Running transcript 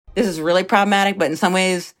this is really problematic, but in some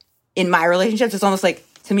ways, in my relationships, it's almost like,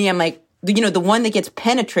 to me, I'm like, the one that gets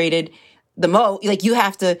penetrated the most, like you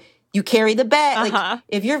carry the bag. Like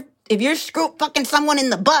if you're fucking someone in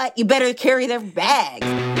the butt, you better carry their bag.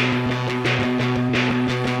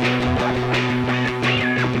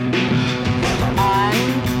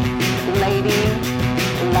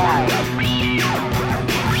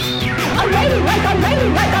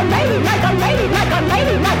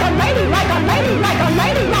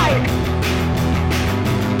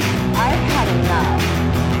 I've had enough.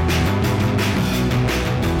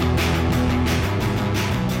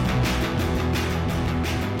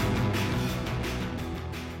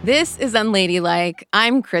 This is Unladylike.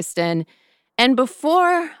 I'm Kristen. And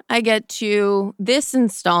before I get to this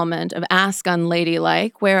installment of Ask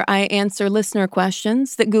Unladylike, where I answer listener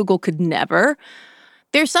questions that Google could never,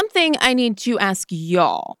 there's something I need to ask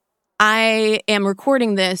y'all. I am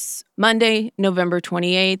recording this Monday, November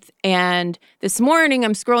 28th, and this morning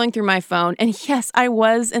I'm scrolling through my phone, and yes, I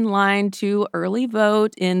was in line to early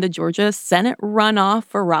vote in the Georgia Senate runoff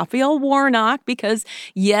for Raphael Warnock because,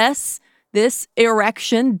 yes, this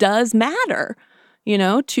erection does matter,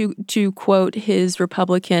 to quote his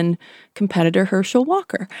Republican competitor, Herschel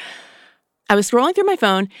Walker. I was scrolling through my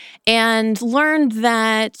phone and learned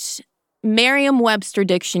that Merriam-Webster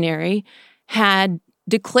Dictionary had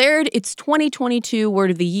declared its 2022 word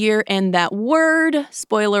of the year, and that word,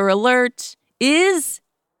 spoiler alert, is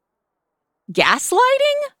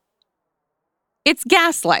gaslighting? It's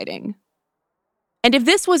gaslighting. And if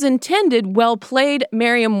this was intended, well played,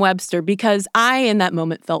 Merriam-Webster, because I, in that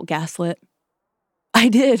moment, felt gaslit. I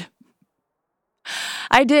did,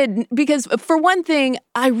 because for one thing,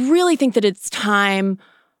 I really think that it's time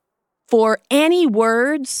for any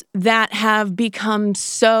words that have become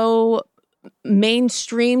so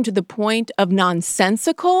mainstream to the point of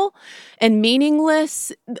nonsensical and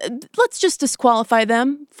meaningless, let's just disqualify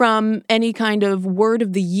them from any kind of word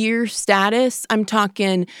of the year status. I'm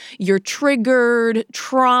talking you're triggered,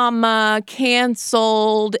 trauma,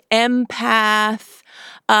 canceled, empath,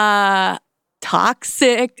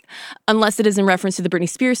 toxic, unless it is in reference to the Britney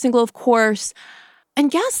Spears single, of course. And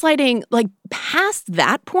gaslighting, like, past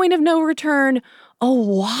that point of no return a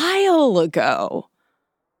while ago.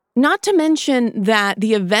 Not to mention that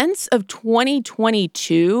the events of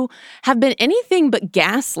 2022 have been anything but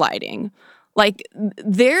gaslighting. Like,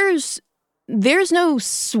 there's no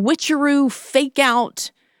switcheroo, fake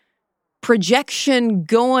out projection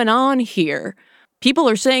going on here. People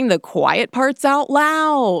are saying the quiet parts out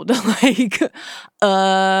loud.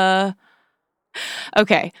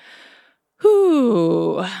 Okay.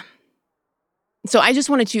 Whew. So I just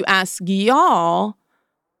wanted to ask y'all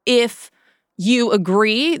if you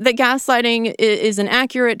agree that gaslighting is an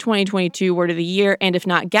accurate 2022 word of the year, and if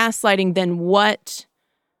not gaslighting, then what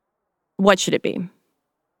should it be?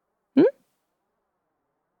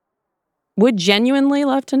 Would genuinely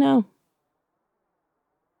love to know.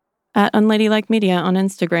 At Unladylike Media on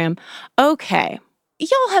Instagram. Okay,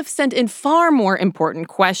 y'all have sent in far more important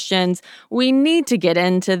questions. We need to get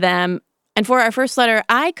into them. And for our first letter,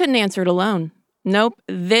 I couldn't answer it alone. Nope,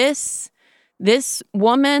 this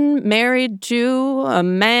woman married to a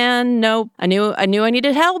man. Nope. I knew I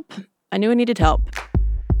needed help.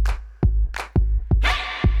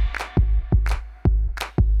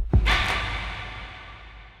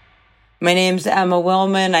 My name's Emma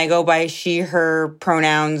Willman. I go by she, her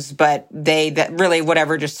pronouns, but that really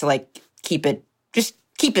whatever, just to like keep it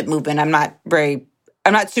moving. I'm not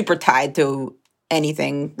super tied to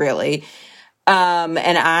anything really.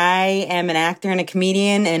 And I am an actor and a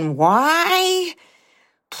comedian, and why?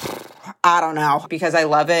 I don't know, because I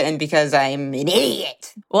love it and because I'm an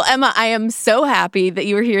idiot. Well, Emma, I am so happy that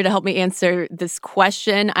you were here to help me answer this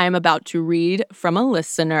question I'm about to read from a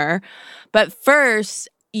listener. But first,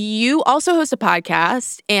 you also host a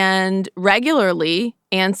podcast and regularly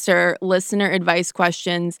answer listener advice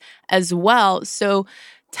questions as well. So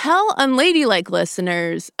tell Unladylike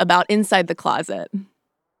listeners about Inside the Closet.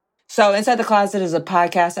 So Inside the Closet is a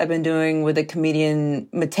podcast I've been doing with the comedian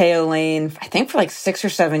Mateo Lane, I think for like 6 or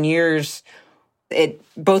 7 years.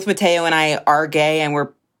 Both Mateo and I are gay, and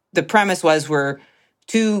the premise was we're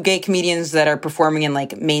two gay comedians that are performing in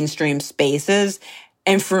like mainstream spaces.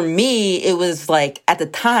 And for me, it was like, at the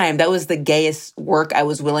time, that was the gayest work I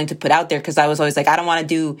was willing to put out there, because I was always like, I don't want to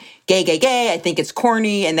do gay. I think it's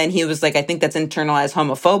corny. And then he was like, I think that's internalized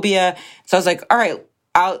homophobia. So I was like, all right,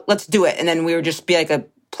 let's do it. And then we would just be like a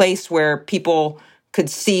place where people could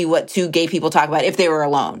see what two gay people talk about if they were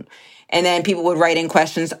alone. And then people would write in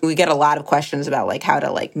questions. We get a lot of questions about like how to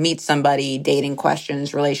like meet somebody, dating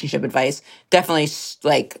questions, relationship advice. Definitely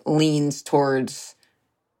like leans towards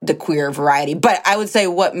the queer variety. But I would say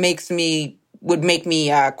what would make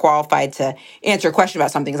me qualified to answer a question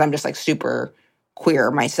about something is I'm just like super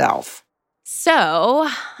queer myself. So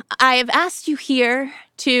I have asked you here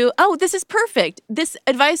to, this is perfect. This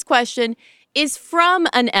advice question is from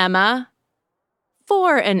an Emma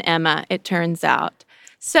for an Emma, it turns out.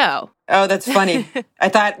 So. Oh, that's funny. I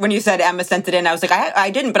thought when you said Emma sent it in, I was like, I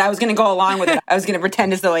didn't, but I was going to go along with it. I was going to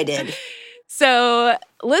pretend as though I did. So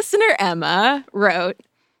listener Emma wrote,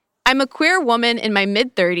 I'm a queer woman in my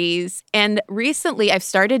mid-30s, and recently I've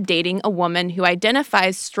started dating a woman who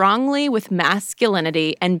identifies strongly with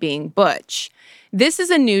masculinity and being butch. This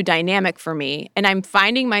is a new dynamic for me, and I'm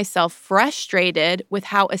finding myself frustrated with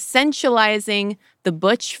how essentializing the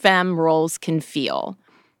butch femme roles can feel.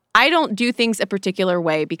 I don't do things a particular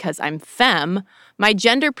way because I'm femme. My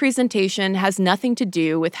gender presentation has nothing to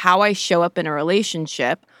do with how I show up in a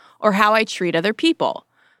relationship or how I treat other people.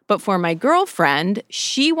 But for my girlfriend,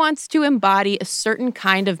 she wants to embody a certain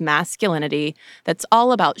kind of masculinity that's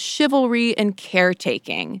all about chivalry and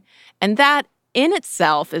caretaking. And that in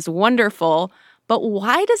itself is wonderful, but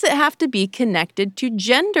why does it have to be connected to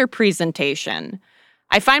gender presentation?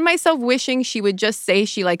 I find myself wishing she would just say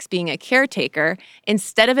she likes being a caretaker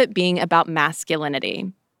instead of it being about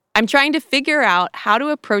masculinity. I'm trying to figure out how to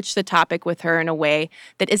approach the topic with her in a way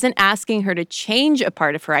that isn't asking her to change a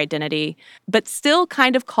part of her identity, but still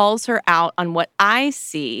kind of calls her out on what I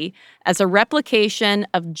see as a replication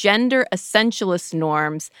of gender essentialist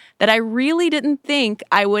norms that I really didn't think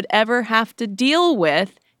I would ever have to deal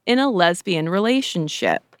with in a lesbian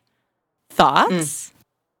relationship. Thoughts?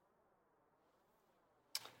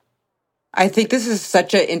 I think this is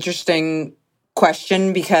such an interesting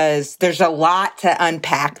question because there's a lot to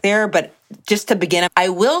unpack there. But just to begin, I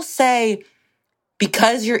will say,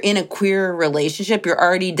 because you're in a queer relationship, you're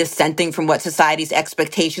already dissenting from what society's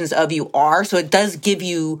expectations of you are. So it does give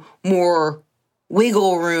you more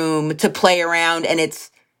wiggle room to play around, and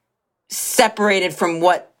it's separated from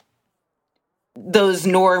what those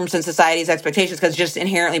norms and society's expectations, because just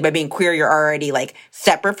inherently by being queer, you're already like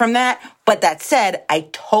separate from that. But that said, I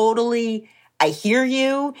hear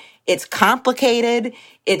you. It's complicated.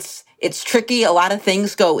 It's tricky. A lot of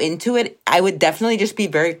things go into it. I would definitely just be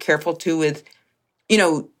very careful too with,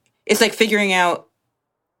 it's like figuring out,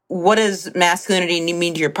 what does masculinity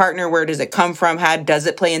mean to your partner? Where does it come from? How does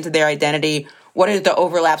it play into their identity? What are the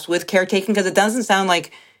overlaps with caretaking? Because it doesn't sound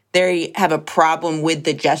like they have a problem with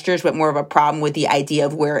the gestures, but more of a problem with the idea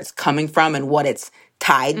of where it's coming from and what it's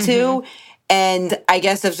tied to. And I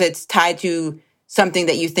guess if it's tied to something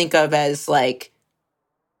that you think of as like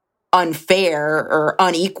unfair or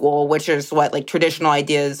unequal, which is what like traditional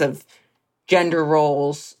ideas of gender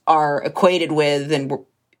roles are equated with, and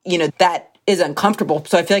that is uncomfortable.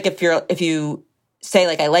 So I feel like if you say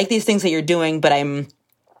like, I like these things that you're doing, but I'm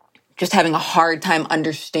just having a hard time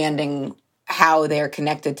understanding how they're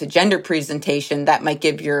connected to gender presentation, that might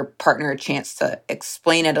give your partner a chance to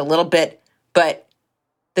explain it a little bit. But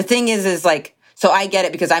the thing is like, so I get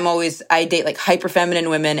it because I date like hyper feminine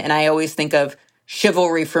women, and I always think of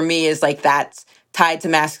chivalry for me is like that's tied to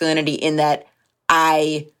masculinity, in that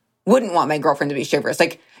I wouldn't want my girlfriend to be chivalrous.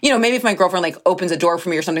 Like, maybe if my girlfriend like opens a door for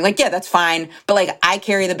me or something, like, yeah, that's fine. But like, I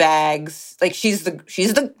carry the bags. Like, she's the,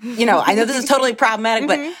 I know this is totally problematic,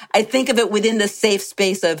 but I think of it within the safe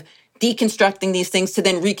space of deconstructing these things to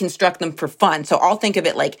then reconstruct them for fun. So I'll think of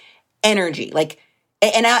it like energy, like,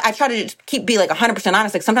 and I try to just be like 100%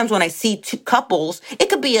 honest. Like sometimes when I see two couples, it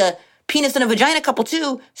could be a penis and a vagina couple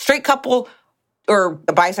too, straight couple or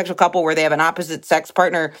a bisexual couple where they have an opposite sex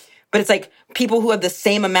partner. But it's like people who have the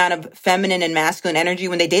same amount of feminine and masculine energy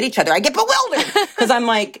when they date each other. I get bewildered because I'm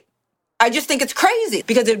like, I just think it's crazy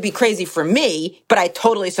because it would be crazy for me, but I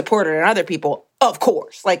totally support it in other people. Of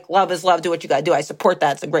course, like love is love. Do what you got to do. I support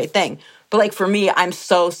that. It's a great thing. But like for me, I'm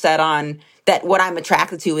so set on that what I'm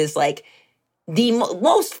attracted to is like the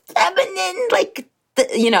most feminine, like,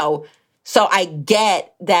 so I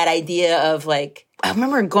get that idea of like, I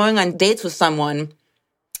remember going on dates with someone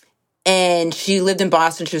and she lived in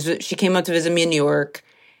Boston. She came up to visit me in New York,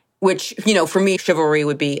 which, for me, chivalry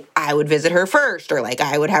would be, I would visit her first, or like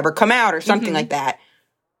I would have her come out or something like that.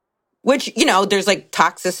 Which, there's like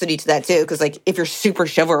toxicity to that too. Cause like if you're super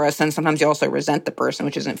chivalrous, then sometimes you also resent the person,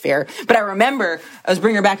 which isn't fair. But I remember I was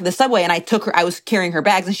bringing her back to the subway and I was carrying her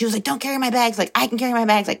bags and she was like, don't carry my bags. Like I can carry my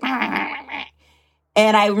bags. Like,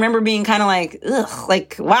 and I remember being kind of like, ugh,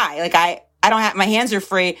 like why? Like I don't have, my hands are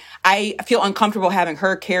free. I feel uncomfortable having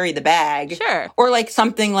her carry the bag. Sure. Or like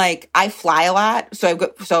something like I fly a lot.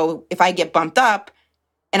 So if I get bumped up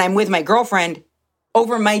and I'm with my girlfriend,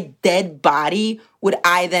 over my dead body, would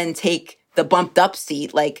I then take the bumped up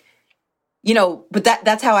seat? Like, but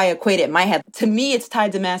that's how I equate it in my head. To me, it's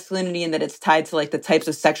tied to masculinity and that it's tied to like the types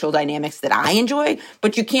of sexual dynamics that I enjoy,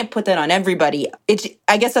 but you can't put that on everybody.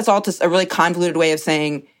 I guess that's all just a really convoluted way of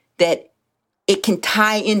saying that it can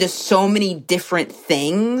tie into so many different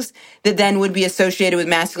things that then would be associated with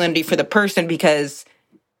masculinity for the person because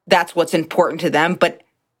that's what's important to them. But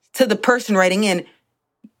to the person writing in,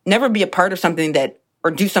 never be a part of something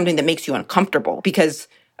or do something that makes you uncomfortable, because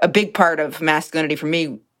a big part of masculinity for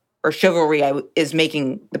me or chivalry is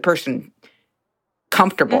making the person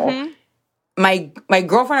comfortable. Mm-hmm. My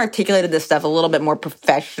girlfriend articulated this stuff a little bit more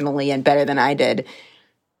professionally and better than I did.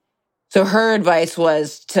 So her advice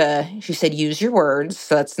was she said, use your words.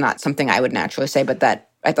 So that's not something I would naturally say, but that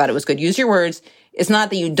I thought it was good. Use your words. It's not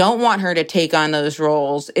that you don't want her to take on those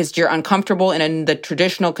roles. It's you're uncomfortable in the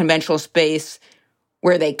traditional conventional space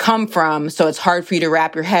where they come from. So it's hard for you to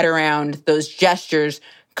wrap your head around those gestures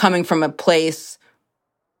coming from a place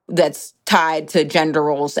that's tied to gender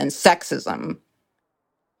roles and sexism.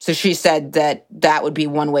 So she said that would be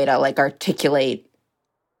one way to like articulate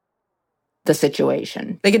the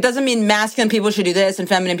situation. Like, it doesn't mean masculine people should do this and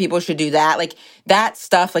feminine people should do that. Like, that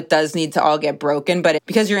stuff like does need to all get broken. But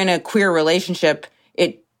because you're in a queer relationship,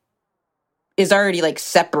 it is already like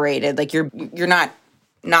separated. Like you're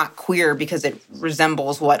not queer because it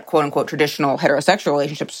resembles what quote unquote traditional heterosexual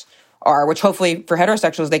relationships are, which hopefully for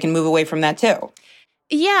heterosexuals, they can move away from that too.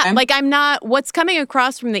 Yeah, what's coming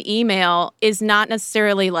across from the email is not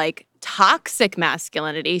necessarily like toxic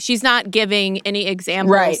masculinity. She's not giving any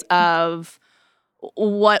examples of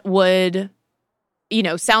what would,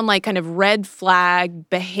 sound like kind of red flag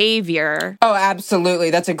behavior. Oh, absolutely.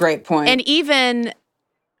 That's a great point. And even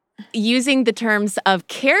using the terms of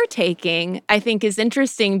caretaking, I think is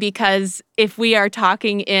interesting because if we are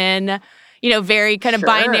talking in very kind of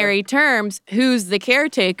binary terms, who's the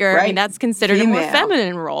caretaker? Right. I mean, that's considered a more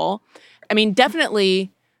feminine role. I mean,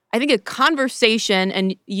 definitely, I think a conversation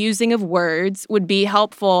and using of words would be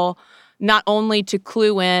helpful not only to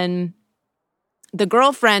clue in the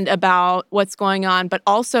girlfriend about what's going on, but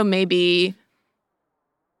also maybe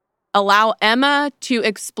allow Emma to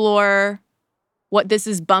explore what this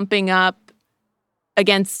is bumping up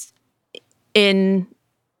against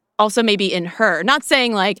also maybe in her. Not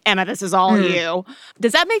saying like, Emma, this is all you.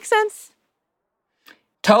 Does that make sense?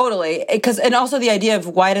 Totally. And also the idea of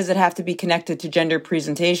why does it have to be connected to gender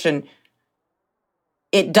presentation?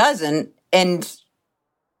 It doesn't. And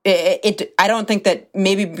I don't think that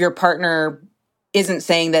maybe your partner isn't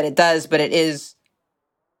saying that it does, but it is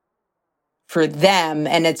for them.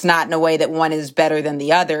 And it's not in a way that one is better than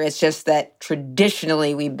the other. It's just that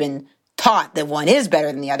traditionally we've been taught that one is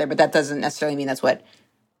better than the other, but that doesn't necessarily mean that's what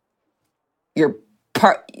your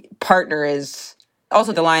partner is.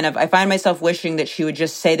 Also the line of, I find myself wishing that she would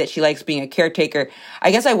just say that she likes being a caretaker.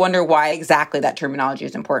 I guess I wonder why exactly that terminology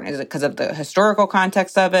is important. Is it because of the historical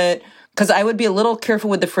context of it? Because I would be a little careful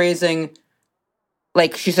with the phrasing,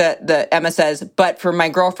 like she said, Emma says, but for my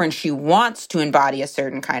girlfriend, she wants to embody a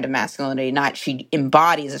certain kind of masculinity, not she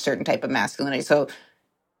embodies a certain type of masculinity. So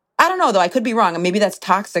I don't know, though. I could be wrong. And maybe that's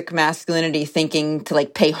toxic masculinity thinking to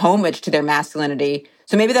like pay homage to their masculinity.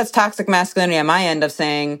 So maybe that's toxic masculinity on my end of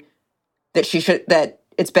saying that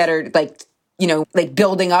it's better, like, like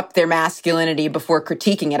building up their masculinity before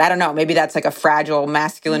critiquing it. I don't know. Maybe that's like a fragile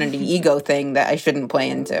masculinity ego thing that I shouldn't play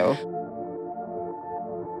into.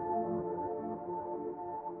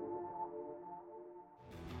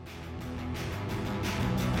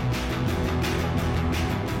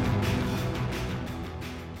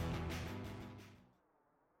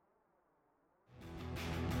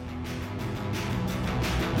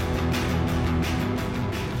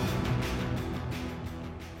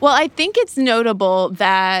 Well, I think it's notable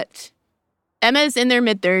that Emma's in their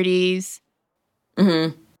mid-30s.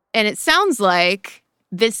 Mm-hmm. And it sounds like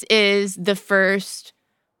this is the first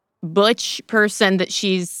butch person that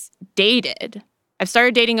she's dated. I've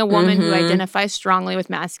started dating a woman who identifies strongly with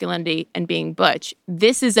masculinity and being butch.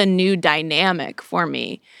 This is a new dynamic for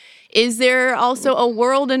me. Is there also a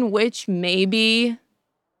world in which maybe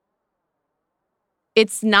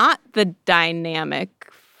it's not the dynamic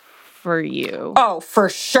for you? Oh, for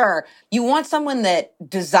sure. You want someone that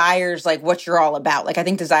desires like what you're all about. Like, I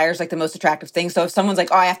think desire is like the most attractive thing. So if someone's like,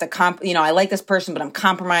 oh, I have to I like this person, but I'm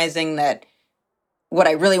compromising that what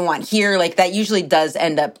I really want here, like that usually does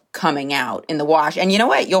end up coming out in the wash. And you know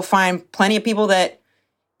what? You'll find plenty of people that,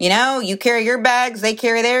 you carry your bags, they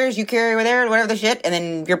carry theirs, you carry theirs, whatever the shit. And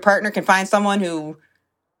then your partner can find someone who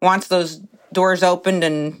wants those doors opened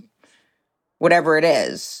and whatever it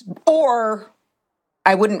is. Or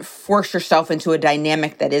I wouldn't force yourself into a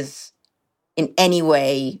dynamic that is in any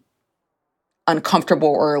way uncomfortable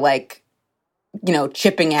or like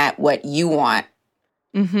chipping at what you want.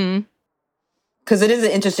 Mm-hmm. Because it is an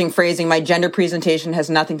interesting phrasing. My gender presentation has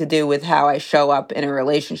nothing to do with how I show up in a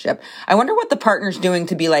relationship. I wonder what the partner's doing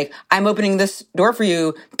to be like, I'm opening this door for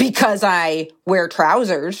you because I wear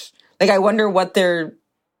trousers. Like, I wonder what they're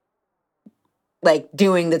like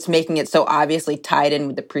doing that's making it so obviously tied in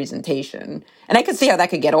with the presentation. And I could see how that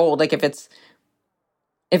could get old. Like, if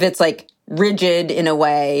it's like rigid in a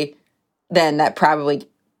way, then that probably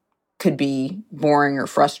could be boring or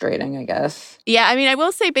frustrating, I guess. Yeah, I mean, I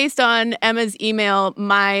will say based on Emma's email,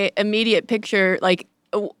 my immediate picture, like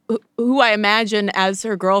who I imagine as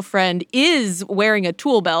her girlfriend is wearing a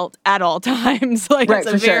tool belt at all times. Like right,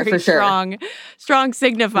 it's a very strong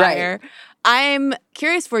signifier. Right. I'm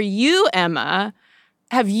curious for you, Emma,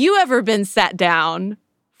 have you ever been sat down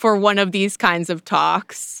for one of these kinds of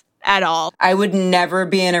talks at all? I would never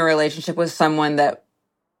be in a relationship with someone that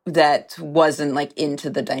wasn't like into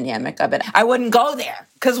the dynamic of it. I wouldn't go there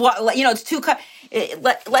because it's too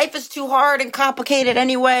life is too hard and complicated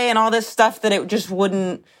anyway, and all this stuff that it just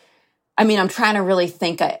wouldn't. I mean, I'm trying to really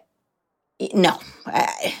think. Nope.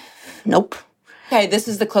 Okay, this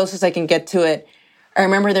is the closest I can get to it. I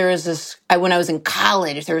remember there was this when I was in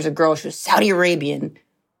college. There was a girl. She was Saudi Arabian,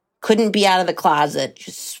 couldn't be out of the closet,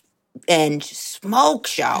 just smoke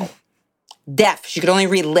show. Deaf. She could only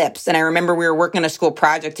read lips. And I remember we were working on a school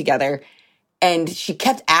project together, and she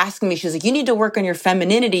kept asking me, she was like, you need to work on your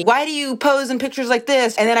femininity. Why do you pose in pictures like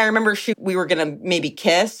this? And then I remember we were going to maybe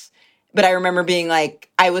kiss, but I remember being like,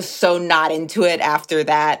 I was so not into it after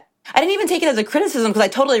that. I didn't even take it as a criticism because I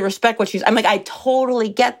totally respect what I'm like, I totally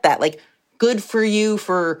get that. Like, good for you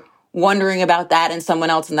for wondering about that in someone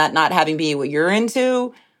else and that not having be what you're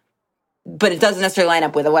into. But it doesn't necessarily line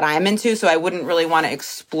up with what I'm into. So I wouldn't really want to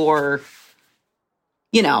explore,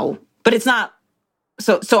 but it's not,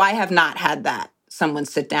 so I have not had that, someone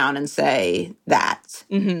sit down and say that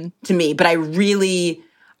to me, but I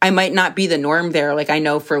might not be the norm there. Like, I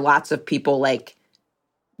know for lots of people, like,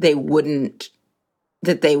 they would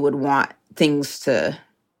want things to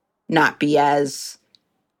not be as,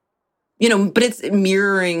 but it's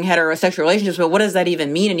mirroring heterosexual relationships, but what does that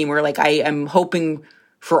even mean anymore? Like, I am hoping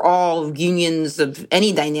for all unions of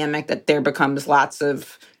any dynamic that there becomes lots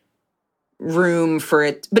of room for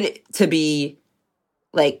it, to be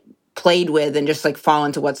like played with and just like fall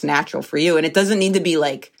into what's natural for you. And it doesn't need to be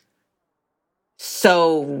like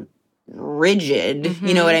so rigid.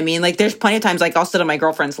 You know what I mean? Like, there's plenty of times like I'll sit on my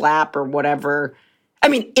girlfriend's lap or whatever. I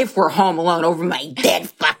mean, if we're home alone over my dead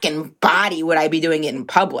fucking body, would I be doing it in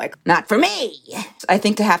public? Not for me. I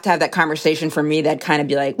think to have that conversation for me, that'd kind of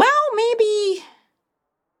be like, well, maybe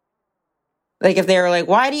like if they were like,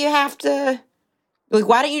 why do you have to, like,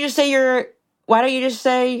 why don't you just say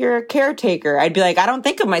you're a caretaker? I'd be like, I don't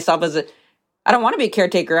think of myself as I don't want to be a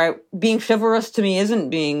caretaker. Being chivalrous to me isn't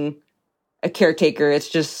being a caretaker. It's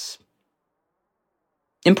just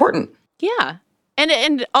important. Yeah.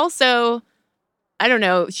 And also, I don't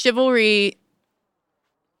know, chivalry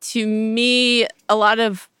to me, a lot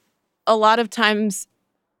of times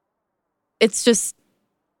it's just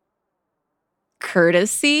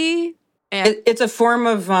courtesy. And it's a form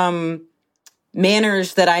of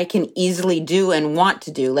manners that I can easily do and want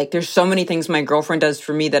to do. Like, there's so many things my girlfriend does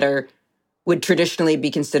for me that would traditionally be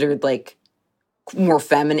considered like more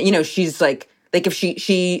feminine. She's like if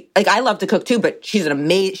she like, I love to cook too, but she's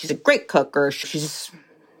a great cook, or she's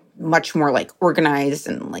much more like organized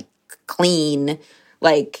and like clean.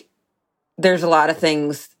 Like, there's a lot of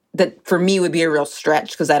things that for me would be a real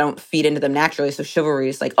stretch because I don't feed into them naturally. So chivalry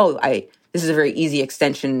is like, this is a very easy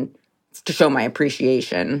extension to show my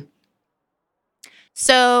appreciation.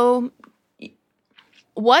 So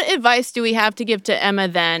what advice do we have to give to Emma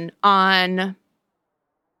then on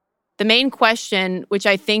the main question, which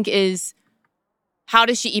I think is, how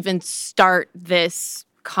does she even start this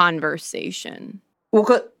conversation?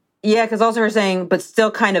 Well, yeah, because also we're saying, but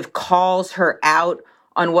still kind of calls her out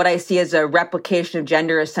on what I see as a replication of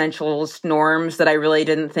gender essentialist norms that I really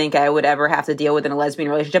didn't think I would ever have to deal with in a lesbian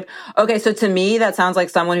relationship. Okay, so to me, that sounds like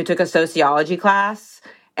someone who took a sociology class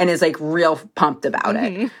and is like real pumped about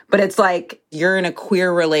it. But it's like, you're in a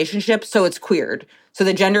queer relationship, so it's queered. So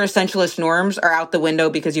the gender essentialist norms are out the window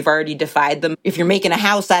because you've already defied them. If you're making a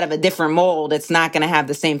house out of a different mold, it's not going to have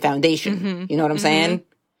the same foundation. You know what I'm saying?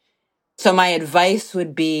 So my advice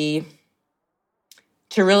would be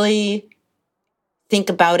to really think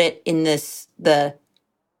about it in the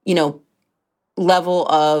level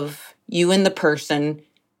of you and the person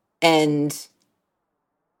and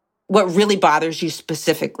what really bothers you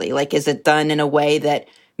specifically. Like, is it done in a way that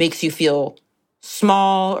makes you feel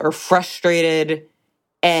small or frustrated,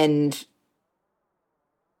 and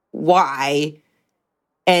why?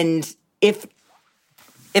 And if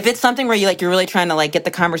it's something where you're really trying to like get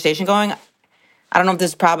the conversation going, I don't know if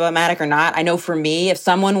this is problematic or not. I know for me, if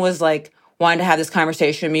someone was like wanting to have this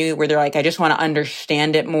conversation with me where they're like, I just want to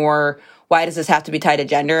understand it more. Why does this have to be tied to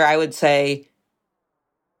gender? I would say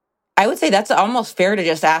that's almost fair to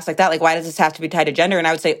just ask like that. Like, why does this have to be tied to gender? And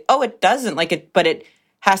I would say, oh, it doesn't. But it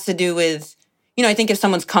has to do with, I think if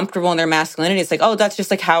someone's comfortable in their masculinity, it's like, oh, that's just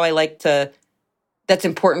like how I like to, that's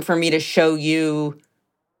important for me to show you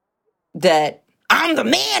that I'm the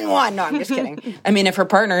man one. No, I'm just kidding. I mean, if her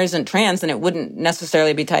partner isn't trans, then it wouldn't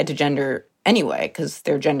necessarily be tied to gender anyway, because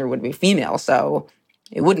their gender would be female. So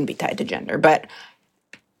it wouldn't be tied to gender. But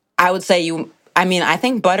I would say I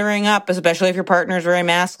think buttering up, especially if your partner is very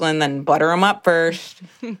masculine, then butter them up first.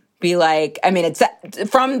 Be like, it's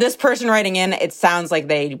from this person writing in, it sounds like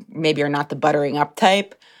they maybe are not the buttering up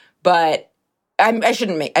type, but I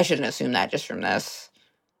shouldn't assume that just from this.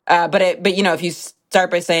 But if you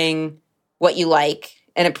start by saying what you like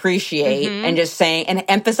and appreciate, and just saying and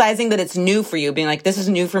emphasizing that it's new for you, being like, this is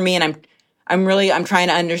new for me, and I'm trying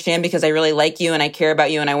to understand because I really like you and I care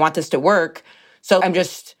about you and I want this to work. So I'm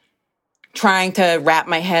just trying to wrap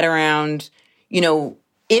my head around,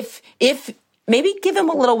 if maybe give them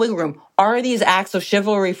a little wiggle room. Are these acts of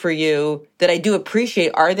chivalry for you that I do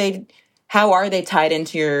appreciate? How are they tied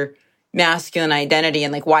into your masculine identity?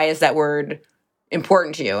 And like, why is that word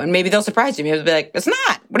important to you? And maybe they'll surprise you. Maybe they'll be like, it's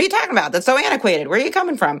not. What are you talking about? That's so antiquated. Where are you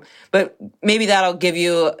coming from? But maybe that'll give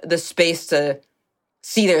you the space to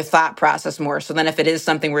see their thought process more. So then if it is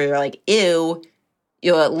something where you're like, ew,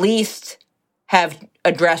 you'll at least have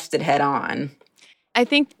addressed it head on. I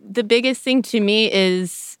think the biggest thing to me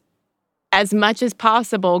is, as much as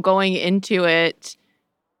possible, going into it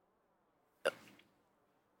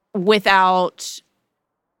without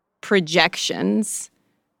projections.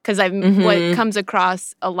 Because what comes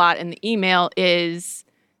across a lot in the email is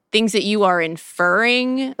things that you are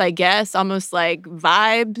inferring, I guess, almost like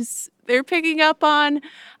vibes they're picking up on.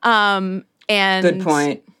 And good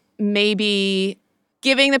point. Maybe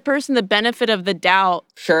giving the person the benefit of the doubt.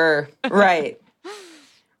 Sure. Right.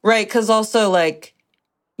 Right. Because also, like,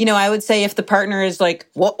 I would say if the partner is like,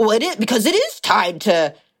 well, because it is tied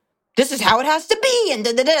to, this is how it has to be, and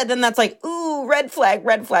then that's like, ooh, red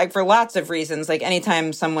flag for lots of reasons. Like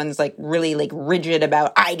anytime someone's like really like rigid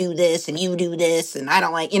about, I do this and you do this and I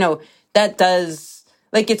don't like, that does,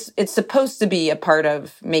 like, it's supposed to be a part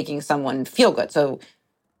of making someone feel good. So,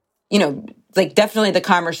 like definitely the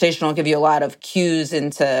conversation will give you a lot of cues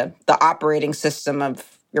into the operating system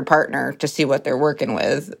of your partner to see what they're working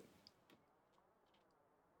with.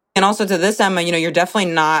 And also to this, Emma, you're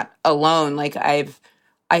definitely not alone. Like I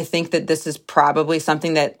think that this is probably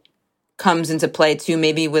something that comes into play too,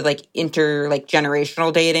 maybe with like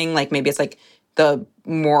generational dating. Like maybe it's like the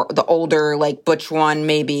older like Butch one,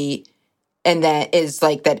 maybe, and that is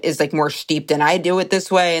like more steeped in I do it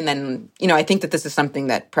this way. And then, I think that this is something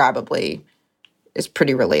that probably is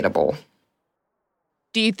pretty relatable.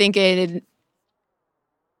 Do you think I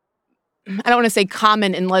don't want to say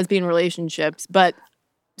common in lesbian relationships, but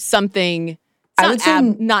something I would say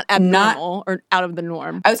not abnormal or out of the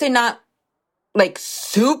norm? I would say not like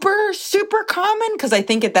super, super common, because I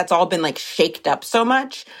think that's all been like shaked up so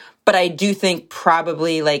much. But I do think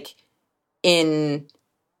probably like in,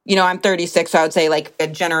 I'm 36, so I would say like a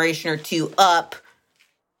generation or two up,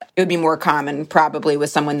 it would be more common probably with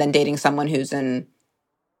someone than dating someone who's in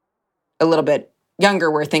a little bit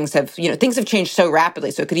younger, where things have changed so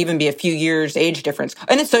rapidly. So it could even be a few years age difference.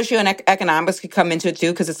 And it's socioeconomics could come into it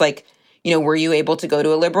too, because it's like, were you able to go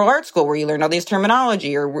to a liberal arts school where you learned all these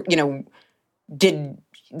terminology, or, did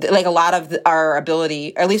like a lot of our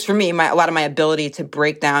ability, at least for me, a lot of my ability to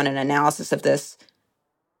break down an analysis of this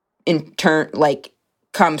in turn, like,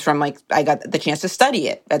 comes from like, I got the chance to study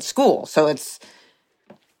it at school. So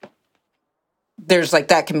there's like,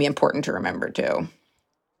 that can be important to remember too.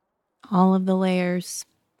 All of the layers.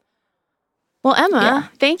 Well,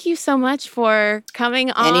 Emma, Thank you so much for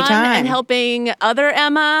coming on Anytime. And helping other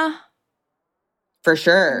Emma. For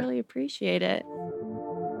sure. I really appreciate it.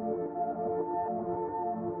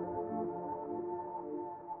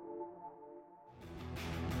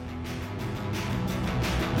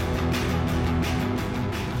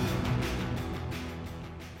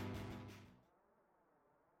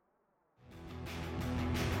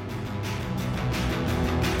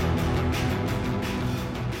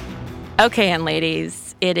 Okay, and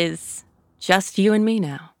ladies, it is just you and me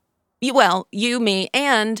now. You, me,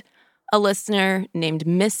 and a listener named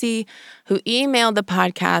Missy, who emailed the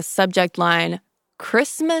podcast subject line,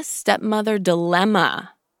 Christmas Stepmother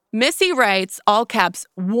Dilemma. Missy writes, all caps,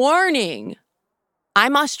 warning.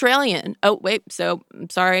 I'm Australian. Oh, wait, so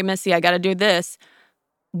sorry, Missy, I got to do this.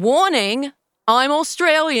 Warning, I'm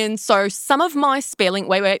Australian, so some of my spelling...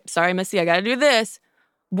 Wait, sorry, Missy, I got to do this.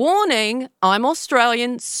 Warning, I'm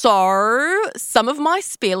Australian, so some of my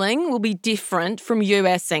spelling will be different from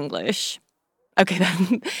US English. Okay,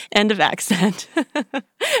 then, end of accent.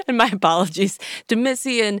 And my apologies to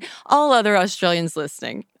Missy and all other Australians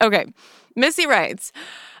listening. Okay, Missy writes,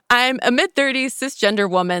 I'm a mid-30s cisgender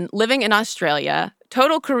woman living in Australia,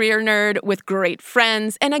 total career nerd with great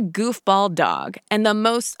friends and a goofball dog. And the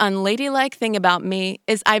most unladylike thing about me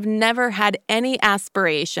is I've never had any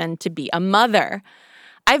aspiration to be a mother.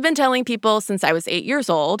 I've been telling people since I was 8 years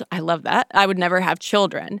old, I love that, I would never have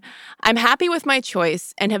children. I'm happy with my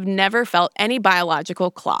choice and have never felt any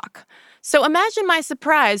biological clock. So imagine my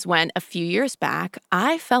surprise when, a few years back,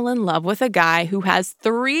 I fell in love with a guy who has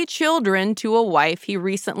 3 children to a wife he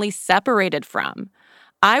recently separated from.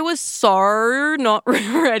 I was so not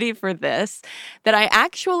ready for this that I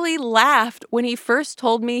actually laughed when he first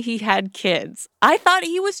told me he had kids. I thought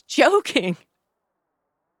he was joking.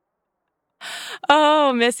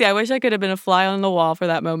 Oh, Missy, I wish I could have been a fly on the wall for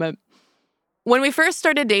that moment. When we first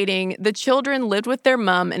started dating, the children lived with their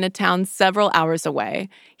mom in a town several hours away.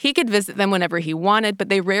 He could visit them whenever he wanted, but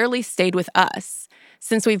they rarely stayed with us.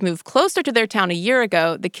 Since we've moved closer to their town a year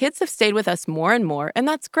ago, the kids have stayed with us more and more, and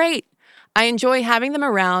that's great. I enjoy having them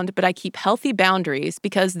around, but I keep healthy boundaries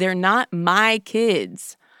because they're not my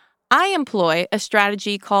kids. I employ a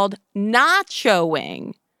strategy called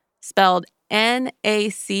nachoing, spelled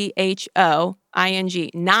nachoing,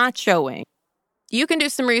 nachoing. You can do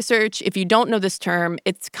some research. If you don't know this term,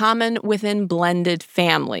 it's common within blended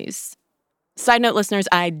families. Side note, listeners,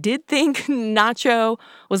 I did think nacho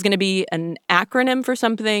was going to be an acronym for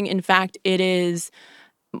something. In fact, it is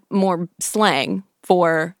more slang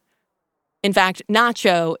for, in fact,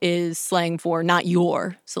 nacho is slang for not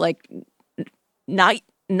your. So like,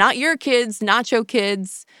 not your kids, nacho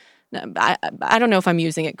kids. I don't know if I'm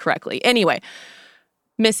using it correctly. Anyway,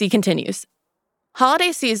 Missy continues.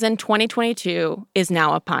 Holiday season 2022 is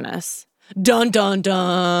now upon us. Dun, dun,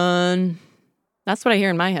 dun. That's what I hear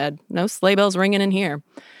in my head. No sleigh bells ringing in here.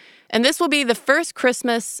 And this will be the first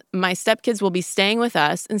Christmas my stepkids will be staying with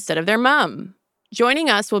us instead of their mom. Joining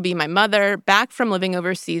us will be my mother, back from living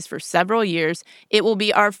overseas for several years. It will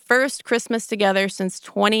be our first Christmas together since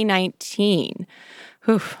 2019.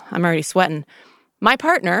 Whew, I'm already sweating. My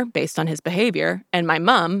partner, based on his behavior, and my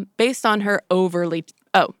mom, based on her overtly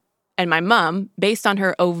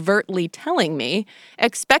telling me,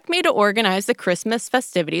 expect me to organize the Christmas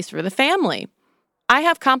festivities for the family. I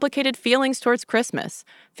have complicated feelings towards Christmas.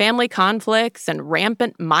 Family conflicts and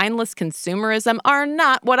rampant, mindless consumerism are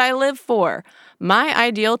not what I live for. My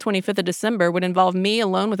ideal 25th of December would involve me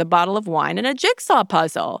alone with a bottle of wine and a jigsaw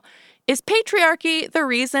puzzle. Is patriarchy the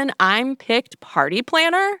reason I'm picked party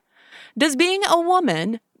planner? Does being a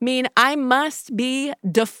woman mean I must be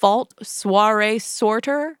default soiree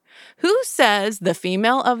sorter? Who says the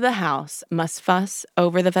female of the house must fuss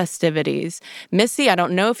over the festivities? Missy, I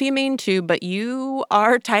don't know if you mean to, but you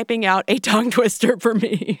are typing out a tongue twister for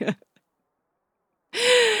me.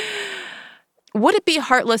 Would it be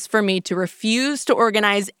heartless for me to refuse to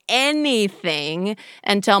organize anything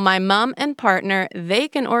and tell my mom and partner they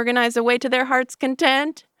can organize a way to their heart's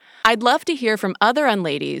content? I'd love to hear from other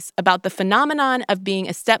unladies about the phenomenon of being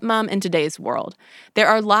a stepmom in today's world. There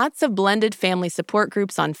are lots of blended family support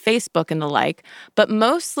groups on Facebook and the like, but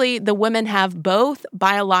mostly the women have both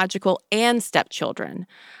biological and stepchildren.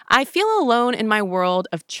 I feel alone in my world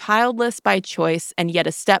of childless by choice and yet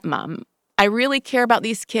a stepmom. I really care about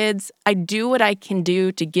these kids. I do what I can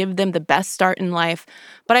do to give them the best start in life,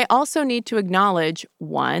 but I also need to acknowledge,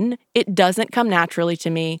 1, it doesn't come naturally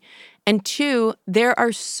to me, and 2, there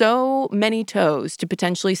are so many toes to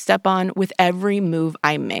potentially step on with every move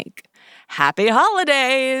I make. Happy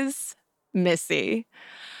holidays, Missy.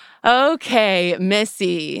 Okay,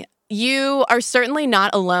 Missy, you are certainly not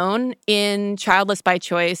alone in childless by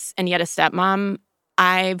choice and yet a stepmom.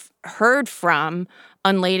 I've heard from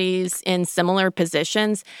unladies in similar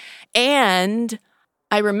positions, and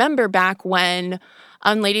I remember back when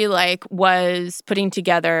Unladylike was putting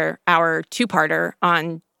together our 2-parter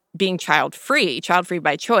on being child-free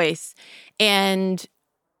by choice. And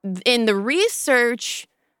in the research,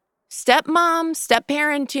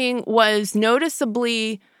 step-parenting was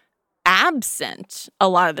noticeably absent a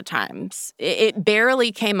lot of the times. It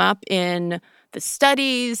barely came up in the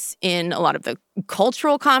studies, in a lot of the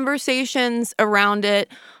cultural conversations around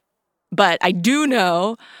it. But I do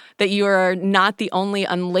know that you are not the only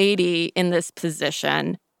unlady in this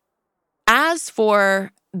position. As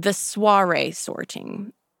for the soiree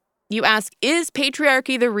sorting, You ask, is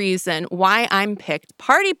patriarchy the reason why I'm picked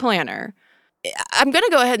party planner? I'm going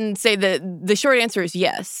to go ahead and say that the short answer is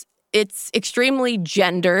yes. It's extremely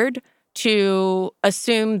gendered to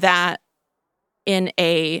assume that in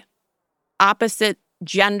a opposite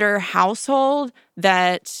gender household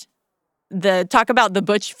that talk about the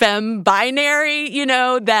butch femme binary,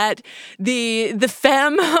 that the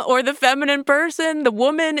femme or the feminine person, the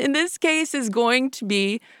woman in this case, is going to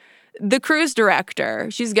be the cruise director.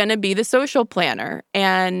 She's going to be the social planner,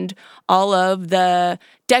 and all of the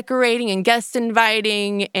decorating and guest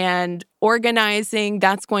inviting and organizing,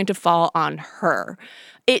 that's going to fall on her.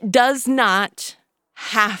 It does not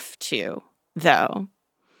have to, though.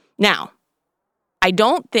 Now, I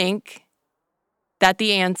don't think that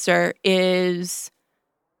the answer is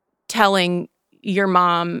telling your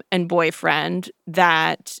mom and boyfriend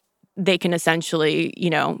that they can essentially,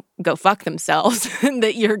 go fuck themselves, and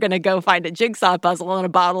that you're going to go find a jigsaw puzzle and a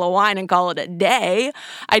bottle of wine and call it a day.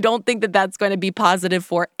 I don't think that that's going to be positive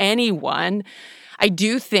for anyone. I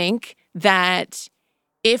do think that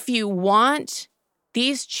if you want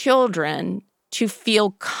these children to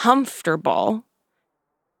feel comfortable,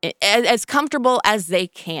 as comfortable as they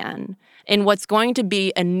can, in what's going to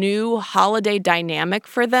be a new holiday dynamic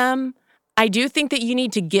for them, I do think that you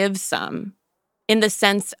need to give some, in the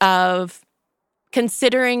sense of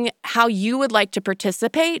considering how you would like to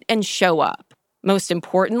participate and show up. Most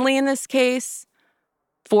importantly in this case,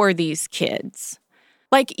 for these kids.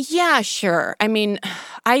 Like, yeah, sure. I mean,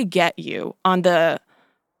 I get you on the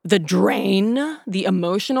drain, the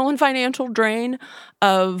emotional and financial drain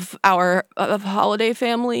of our holiday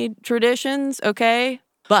family traditions, okay?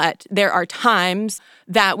 But there are times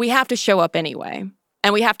that we have to show up anyway,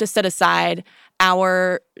 and we have to set aside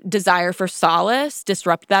our desire for solace,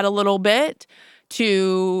 disrupt that a little bit,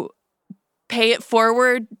 to pay it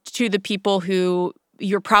forward to the people who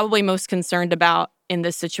you're probably most concerned about in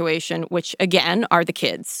this situation, which, again, are the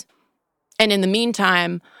kids. And in the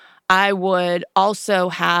meantime, I would also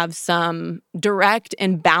have some direct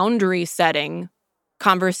and boundary-setting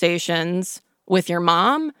conversations with your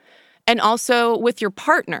mom and also with your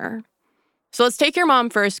partner. So let's take your mom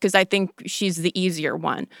first, because I think she's the easier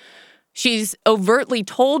one. She's overtly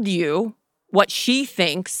told you what she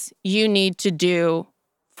thinks you need to do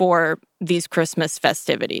for these Christmas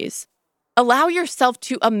festivities. Allow yourself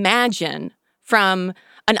to imagine from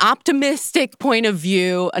an optimistic point of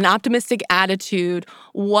view, an optimistic attitude,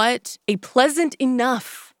 what a pleasant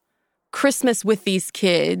enough Christmas with these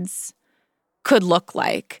kids could look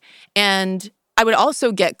like. And I would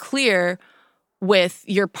also get clear with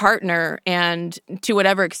your partner, and to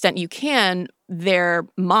whatever extent you can, their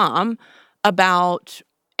mom, about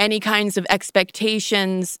any kinds of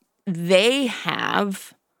expectations they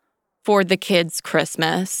have for the kids'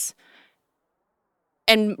 Christmas.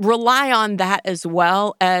 And rely on that as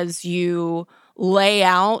well as you lay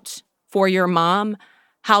out for your mom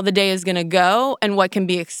how the day is going to go and what can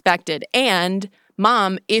be expected. And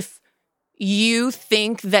mom, if you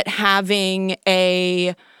think that having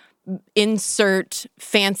a insert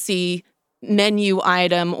fancy menu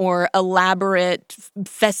item or elaborate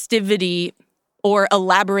festivity or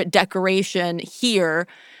elaborate decoration here,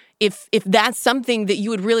 if that's something that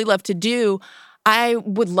you would really love to do, I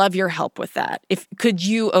would love your help with that. Could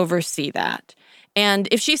you oversee that? And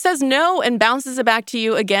if she says no and bounces it back to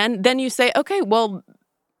you again, then you say, okay, well,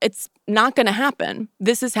 it's not going to happen.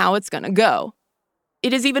 This is how it's going to go.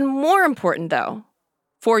 It is even more important, though,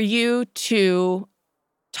 for you to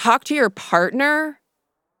talk to your partner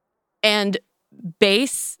and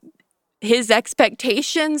base his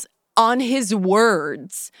expectations on his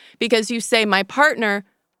words. Because you say, my partner,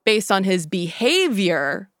 based on his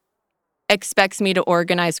behavior, expects me to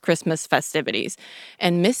organize Christmas festivities.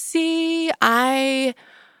 And Missy, I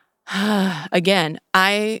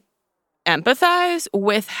empathize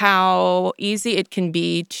with how easy it can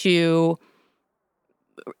be to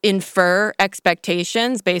infer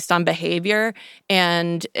expectations based on behavior.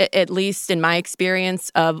 And at least in my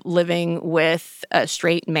experience of living with a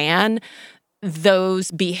straight man,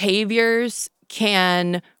 those behaviors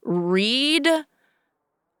can read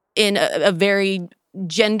in a very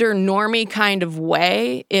gender normy kind of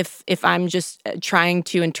way if I'm just trying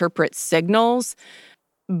to interpret signals.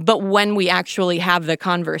 But when we actually have the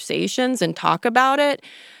conversations and talk about it,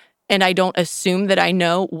 and I don't assume that I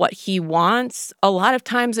know what he wants, a lot of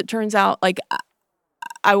times it turns out like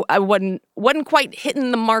I wasn't quite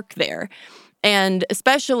hitting the mark there. And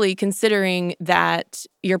especially considering that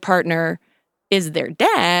your partner is their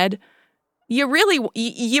dad, you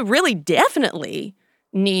really definitely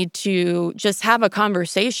need to just have a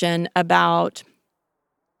conversation about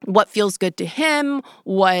what feels good to him,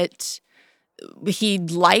 what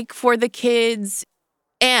he'd like for the kids.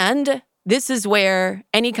 And this is where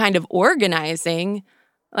any kind of organizing,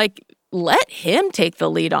 like, let him take the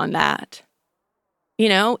lead on that.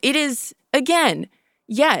 It is, again,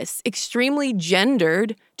 yes, extremely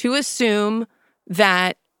gendered to assume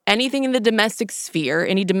that anything in the domestic sphere,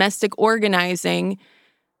 any domestic organizing,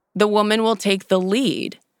 the woman will take the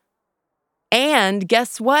lead. And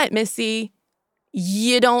guess what, Missy?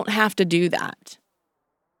 You don't have to do that.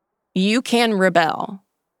 You can rebel.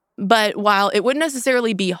 But while it wouldn't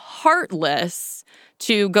necessarily be heartless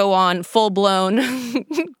to go on full-blown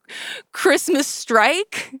Christmas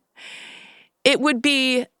strike, it would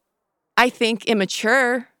be, I think,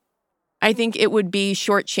 immature. I think it would be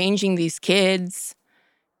shortchanging these kids.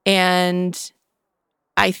 And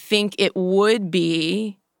I think it would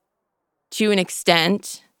be, to an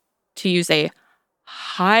extent, to use a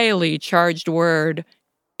highly charged word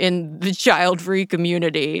in the child-free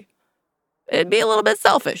community, it'd be a little bit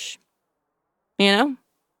selfish, And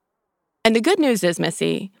the good news is,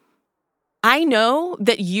 Missy, I know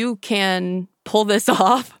that you can pull this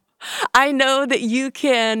off. I know that you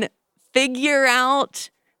can figure out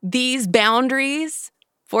these boundaries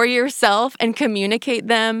for yourself and communicate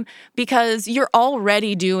them because you're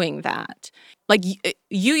already doing that. Like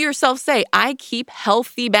you yourself say, I keep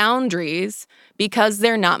healthy boundaries because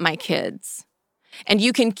they're not my kids. And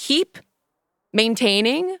you can keep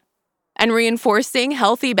maintaining and reinforcing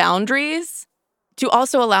healthy boundaries to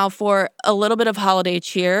also allow for a little bit of holiday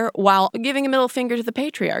cheer while giving a middle finger to the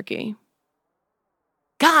patriarchy.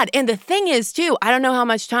 God, and the thing is, too, I don't know how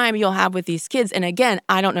much time you'll have with these kids. And again,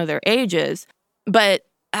 I don't know their ages. But,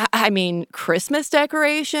 I mean, Christmas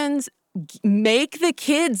decorations, make the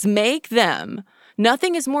kids make them.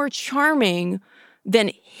 Nothing is more charming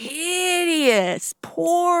than hideous,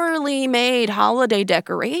 poorly made holiday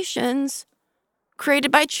decorations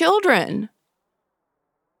created by children.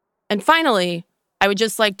 And finally, I would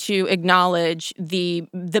just like to acknowledge the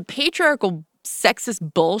patriarchal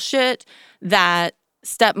sexist bullshit that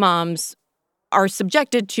stepmoms are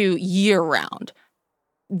subjected to year-round.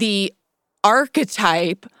 The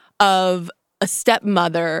archetype of a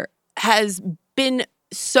stepmother has been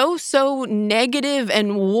so negative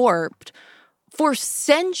and warped for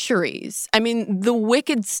centuries. I mean, the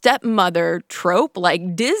wicked stepmother trope,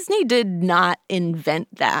 like Disney did not invent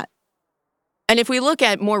that. And if we look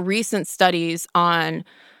at more recent studies on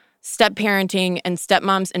step-parenting and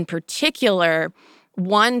stepmoms in particular,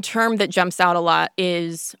 one term that jumps out a lot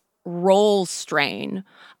is role strain,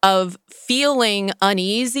 of feeling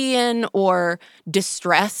uneasy in or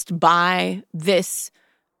distressed by this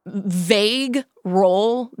vague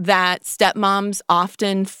role that stepmoms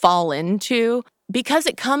often fall into, because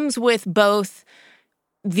it comes with both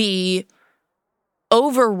the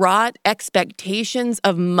overwrought expectations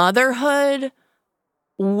of motherhood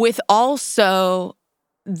with also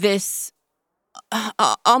this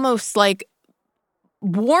almost like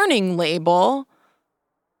warning label.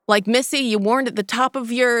 Like, Missy, you warned at the top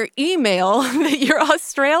of your email that you're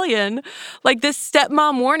Australian. Like this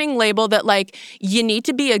stepmom warning label that, like, you need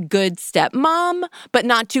to be a good stepmom, but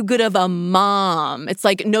not too good of a mom. It's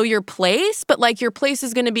like, know your place, but like your place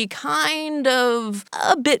is going to be kind of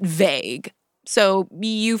a bit vague. So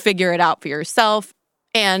you figure it out for yourself.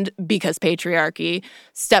 And because patriarchy,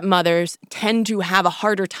 stepmothers tend to have a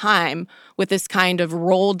harder time with this kind of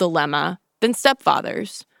role dilemma than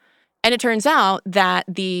stepfathers. And it turns out that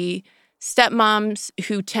the stepmoms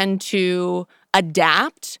who tend to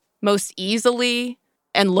adapt most easily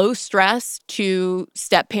and low stress to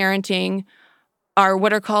step-parenting are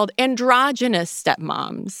what are called androgynous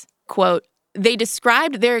stepmoms. Quote, they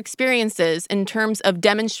described their experiences in terms of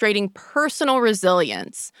demonstrating personal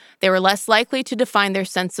resilience. They were less likely to define their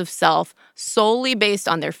sense of self solely based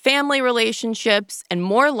on their family relationships and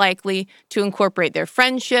more likely to incorporate their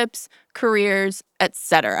friendships, careers,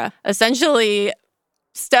 etc. Essentially,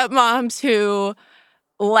 stepmoms who,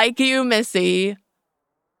 like you, Missy,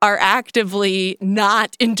 are actively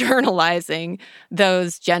not internalizing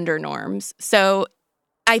those gender norms. So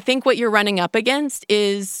I think what you're running up against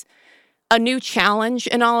is a new challenge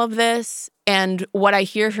in all of this. And what I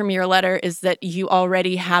hear from your letter is that you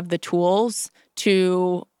already have the tools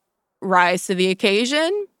to rise to the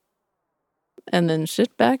occasion and then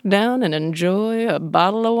sit back down and enjoy a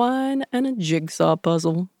bottle of wine and a jigsaw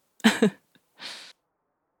puzzle.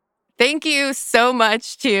 Thank you so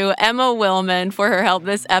much to Emma Willman for her help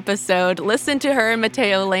this episode. Listen to her and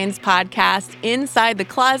Mateo Lane's podcast, Inside the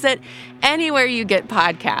Closet, anywhere you get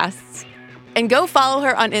podcasts. And go follow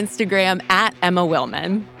her on Instagram at Emma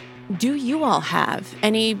Willman. Do you all have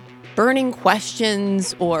any burning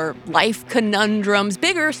questions or life conundrums,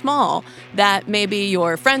 big or small, that maybe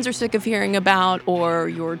your friends are sick of hearing about, or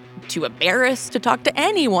you're too embarrassed to talk to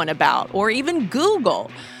anyone about, or even Google,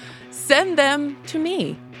 send them to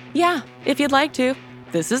me. Yeah, if you'd like to.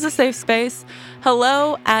 This is a safe space.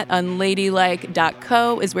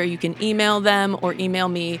 hello@unladylike.co is where you can email them or email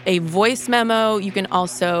me a voice memo. You can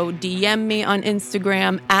also DM me on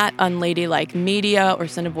Instagram @unladylike media or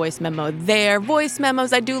send a voice memo there. Voice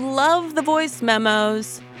memos, I do love the voice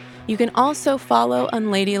memos. You can also follow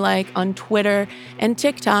Unladylike on Twitter and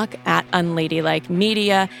TikTok @unladylike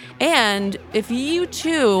media. And if you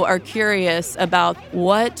too are curious about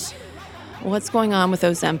what's going on with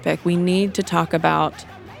Ozempic, we need to talk about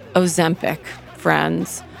Ozempic,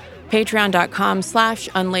 friends.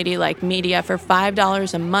 Patreon.com/unladylike media. For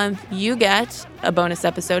 $5 a month, you get a bonus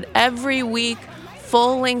episode every week,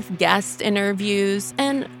 full-length guest interviews,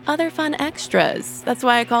 and other fun extras. That's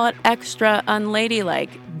why I call it Extra Unladylike.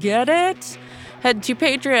 Get it? Head to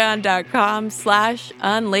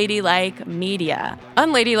patreon.com/unladylike media.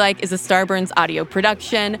 Unladylike is a Starburns audio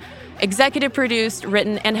production. Executive produced,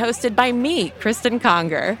 written, and hosted by me, Kristen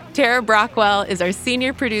Conger. Tara Brockwell is our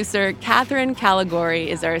senior producer. Catherine Caligori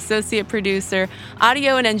is our associate producer.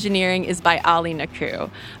 Audio and engineering is by Ali Naku.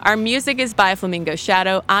 Our music is by Flamingo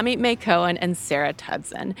Shadow, Amit May Cohen, and Sarah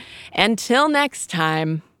Tudson. Until next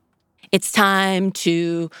time, it's time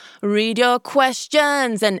to read your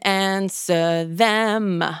questions and answer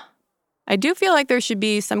them. I do feel like there should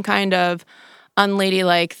be some kind of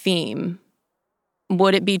unladylike theme.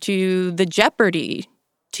 Would it be to the Jeopardy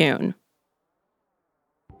tune?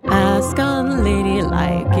 Ask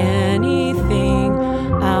unladylike anything.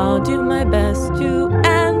 I'll do my best to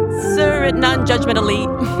answer it non-judgmentally.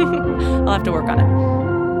 I'll have to work on it.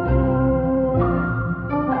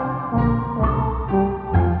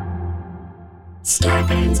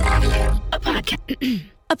 Starburns Audio,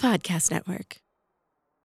 a podcast network.